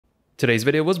Today's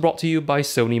video was brought to you by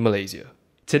Sony Malaysia.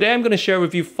 Today I'm going to share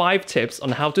with you 5 tips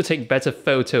on how to take better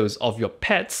photos of your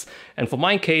pets, and for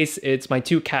my case it's my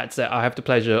 2 cats that I have the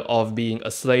pleasure of being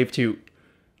a slave to,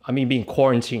 being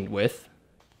quarantined with.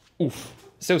 Oof.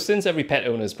 So since every pet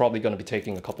owner is probably going to be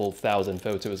taking a couple thousand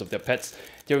photos of their pets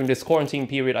during this quarantine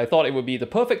period, I thought it would be the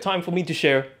perfect time for me to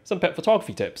share some pet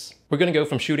photography tips. We're going to go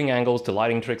from shooting angles to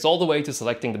lighting tricks all the way to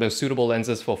selecting the most suitable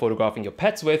lenses for photographing your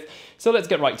pets with, so let's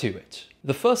get right to it.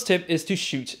 The first tip is to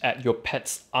shoot at your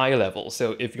pet's eye level.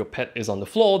 So if your pet is on the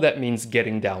floor, that means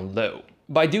getting down low.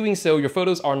 By doing so, your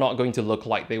photos are not going to look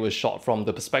like they were shot from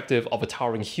the perspective of a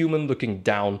towering human looking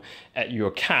down at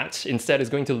your cat. Instead,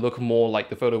 it's going to look more like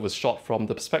the photo was shot from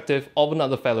the perspective of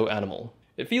another fellow animal.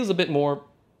 It feels a bit more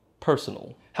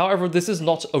personal. However, this is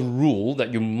not a rule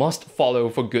that you must follow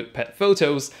for good pet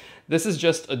photos. This is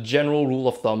just a general rule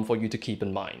of thumb for you to keep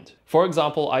in mind. For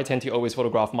example, I tend to always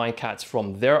photograph my cats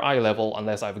from their eye level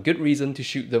unless I have a good reason to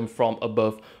shoot them from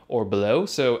above or below.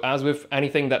 So as with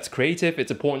anything that's creative,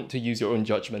 it's important to use your own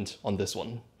judgment on this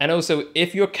one. And also,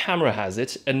 if your camera has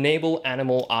it, enable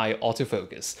animal eye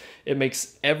autofocus. It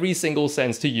makes every single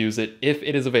sense to use it if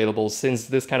it is available, since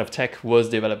this kind of tech was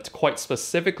developed quite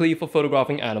specifically for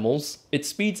photographing animals. It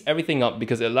speeds everything up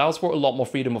because it allows for a lot more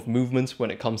freedom of movement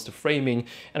when it comes to framing,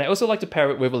 and I also like to pair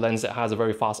it with a lens that has a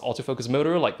very fast autofocus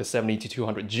motor like the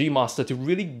 70-200 G Master to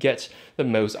really get the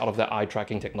most out of that eye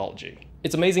tracking technology.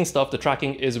 It's amazing stuff, the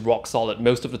tracking is rock solid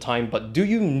most of the time, but do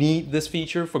you need this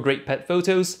feature for great pet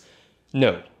photos?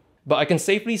 No. But I can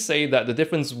safely say that the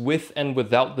difference with and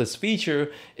without this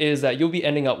feature is that you'll be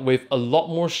ending up with a lot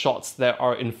more shots that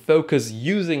are in focus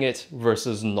using it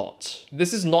versus not.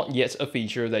 This is not yet a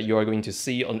feature that you are going to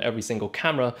see on every single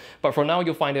camera, but for now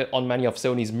you'll find it on many of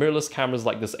Sony's mirrorless cameras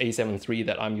like this A7 III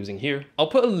that I'm using here. I'll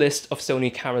put a list of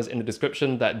Sony cameras in the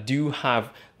description that do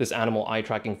have this animal eye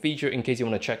tracking feature in case you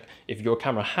want to check if your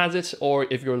camera has it or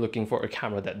if you're looking for a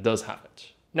camera that does have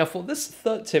it. Now for this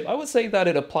third tip, I would say that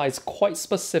it applies quite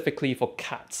specifically for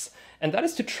cats, and that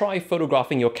is to try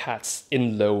photographing your cats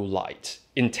in low light,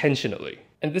 intentionally.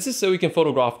 And this is so you can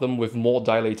photograph them with more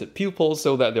dilated pupils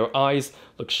so that their eyes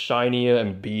look shinier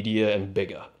and beadier and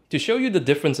bigger. To show you the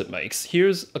difference it makes,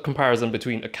 here's a comparison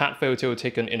between a cat photo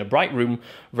taken in a bright room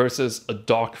versus a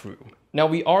dark room. Now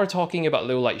we are talking about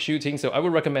low light shooting, so I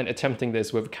would recommend attempting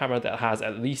this with a camera that has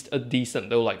at least a decent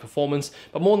low light performance,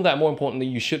 but more than that, more importantly,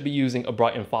 you should be using a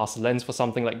bright and fast lens for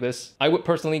something like this. I would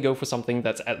personally go for something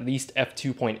that's at least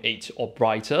f2.8 or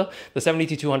brighter. The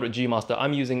 70-200 G Master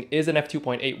I'm using is an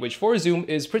f2.8, which for a zoom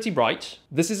is pretty bright.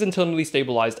 This is internally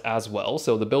stabilized as well,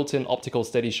 so the built-in optical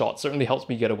steady shot certainly helps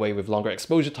me get away with longer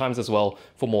exposure times as well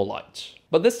for more light.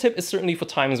 But this tip is certainly for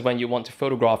times when you want to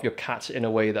photograph your cat in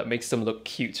a way that makes them look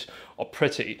cute or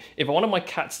pretty. If I wanted my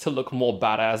cats to look more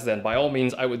badass, then by all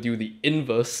means I would do the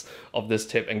inverse of this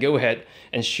tip and go ahead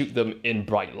and shoot them in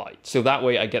bright light. So that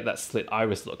way I get that slit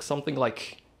iris look, something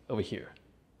like over here.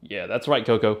 Yeah, that's right,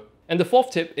 Coco. And the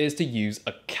fourth tip is to use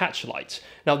a catch light.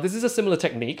 Now this is a similar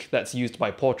technique that's used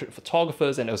by portrait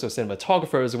photographers and also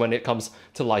cinematographers when it comes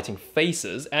to lighting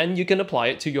faces, and you can apply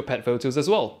it to your pet photos as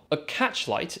well. A catch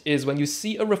light is when you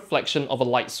see a reflection of a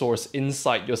light source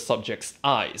inside your subject's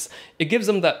eyes. It gives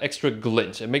them that extra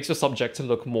glint. It makes your subject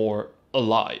look more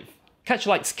alive. Catch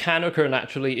lights can occur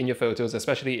naturally in your photos,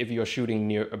 especially if you're shooting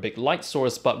near a big light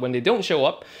source, but when they don't show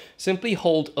up, simply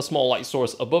hold a small light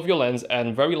source above your lens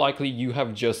and very likely you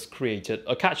have just created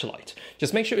a catch light.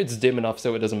 Just make sure it's dim enough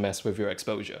so it doesn't mess with your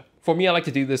exposure. For me, I like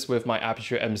to do this with my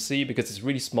Aperture MC because it's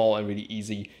really small and really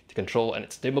easy to control and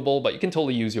it's dimmable, but you can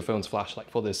totally use your phone's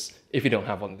flashlight for this if you don't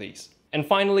have one of these. And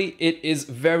finally, it is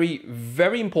very,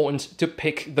 very important to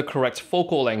pick the correct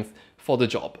focal length for the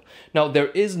job. Now, there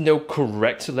is no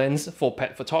correct lens for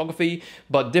pet photography,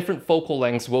 but different focal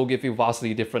lengths will give you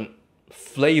vastly different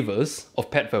flavors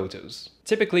of pet photos.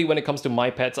 Typically, when it comes to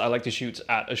my pets, I like to shoot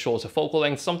at a shorter focal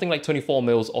length, something like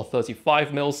 24mm or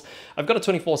 35mm. I've got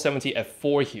a 24-70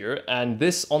 f4 here, and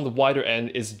this on the wider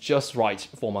end is just right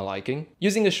for my liking.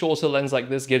 Using a shorter lens like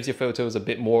this gives your photos a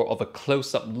bit more of a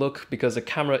close-up look because the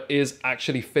camera is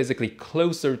actually physically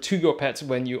closer to your pets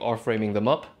when you are framing them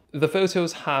up. The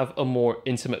photos have a more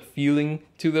intimate feeling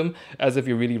to them, as if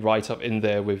you're really right up in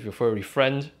there with your furry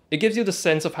friend. It gives you the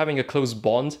sense of having a close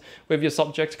bond with your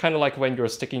subject, kind of like when you're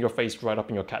sticking your face right up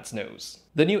in your cat's nose.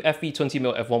 The new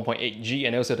FE20mm f1.8G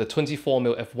and also the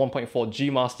 24mm f1.4 G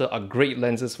Master are great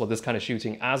lenses for this kind of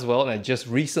shooting as well, and I just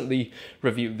recently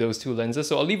reviewed those 2 lenses,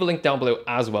 so I'll leave a link down below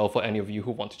as well for any of you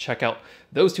who want to check out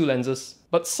those 2 lenses.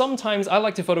 But sometimes I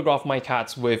like to photograph my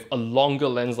cats with a longer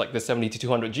lens like the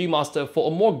 70-200 G Master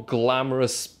for a more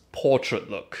glamorous portrait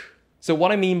look. So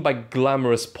what I mean by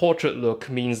glamorous portrait look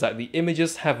means that the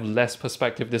images have less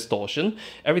perspective distortion,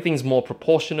 everything's more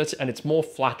proportionate, and it's more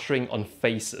flattering on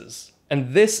faces.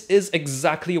 And this is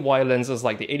exactly why lenses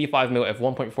like the 85mm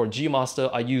f1.4 G Master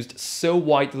are used so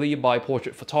widely by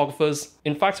portrait photographers.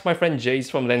 In fact, my friend Jace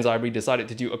from Lens Library decided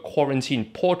to do a quarantine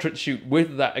portrait shoot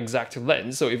with that exact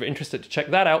lens, so if you're interested to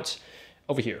check that out,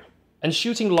 over here. And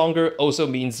shooting longer also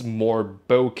means more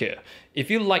bokeh. If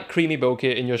you like creamy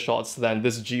bokeh in your shots, then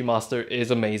this G Master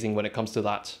is amazing when it comes to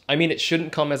that. I mean, it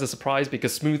shouldn't come as a surprise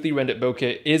because smoothly rendered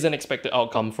bokeh is an expected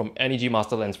outcome from any G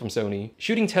Master lens from Sony.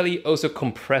 Shooting tele also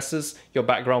compresses your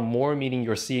background more, meaning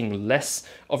you're seeing less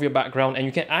of your background, and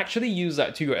you can actually use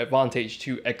that to your advantage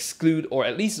to exclude or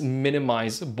at least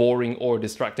minimize boring or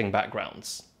distracting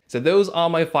backgrounds. So those are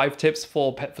my 5 tips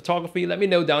for pet photography. Let me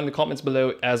know down in the comments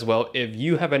below as well if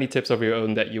you have any tips of your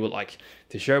own that you would like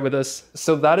to share with us.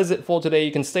 So that is it for today.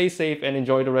 You can stay safe and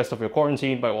enjoy the rest of your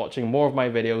quarantine by watching more of my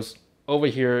videos over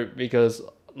here because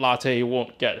Latte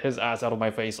won't get his ass out of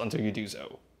my face until you do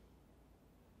so.